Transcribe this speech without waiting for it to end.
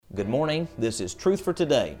Good morning. This is Truth for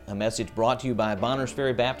Today, a message brought to you by Bonners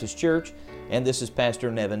Ferry Baptist Church, and this is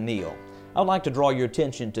Pastor Nevin Neal. I would like to draw your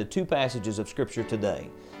attention to two passages of Scripture today.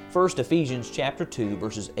 First, Ephesians chapter 2,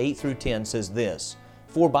 verses 8 through 10 says this,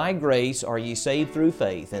 "For by grace are ye saved through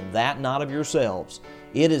faith, and that not of yourselves.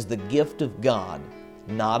 It is the gift of God,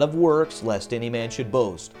 not of works, lest any man should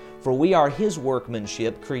boast. For we are His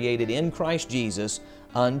workmanship, created in Christ Jesus,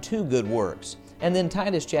 unto good works." And then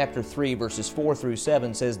Titus chapter 3 verses 4 through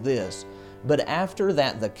 7 says this, "But after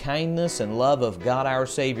that the kindness and love of God our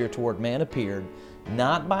Savior toward man appeared,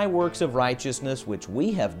 not by works of righteousness which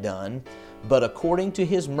we have done, but according to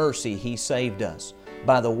His mercy He saved us,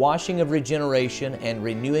 by the washing of regeneration and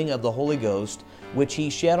renewing of the Holy Ghost, which He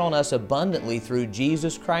shed on us abundantly through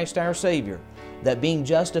Jesus Christ our Savior, that being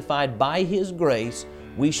justified by His grace,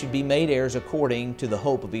 we should be made heirs according to the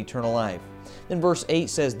hope of eternal life." Then verse 8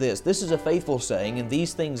 says this, "This is a faithful saying, and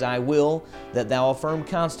these things I will, that thou affirm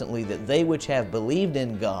constantly, that they which have believed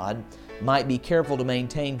in God might be careful to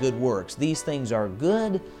maintain good works. These things are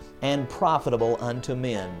good and profitable unto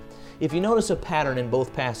men." If you notice a pattern in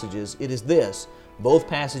both passages, it is this. Both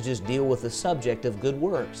passages deal with the subject of good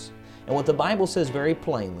works. And what the Bible says very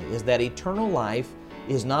plainly is that eternal life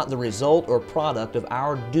is not the result or product of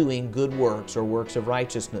our doing good works or works of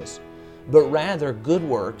righteousness, but rather good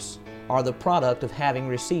works are the product of having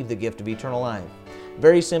received the gift of eternal life.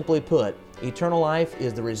 Very simply put, eternal life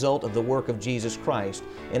is the result of the work of Jesus Christ,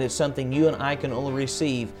 and it's something you and I can only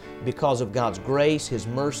receive because of God's grace, His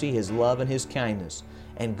mercy, His love, and His kindness.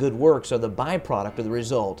 And good works are the byproduct of the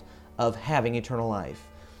result of having eternal life.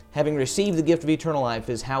 Having received the gift of eternal life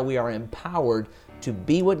is how we are empowered to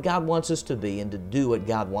be what God wants us to be and to do what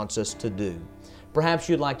God wants us to do. Perhaps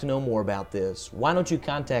you'd like to know more about this. Why don't you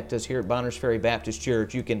contact us here at Bonners Ferry Baptist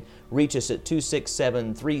Church? You can reach us at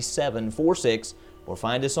 267-3746 or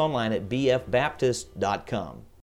find us online at bfbaptist.com.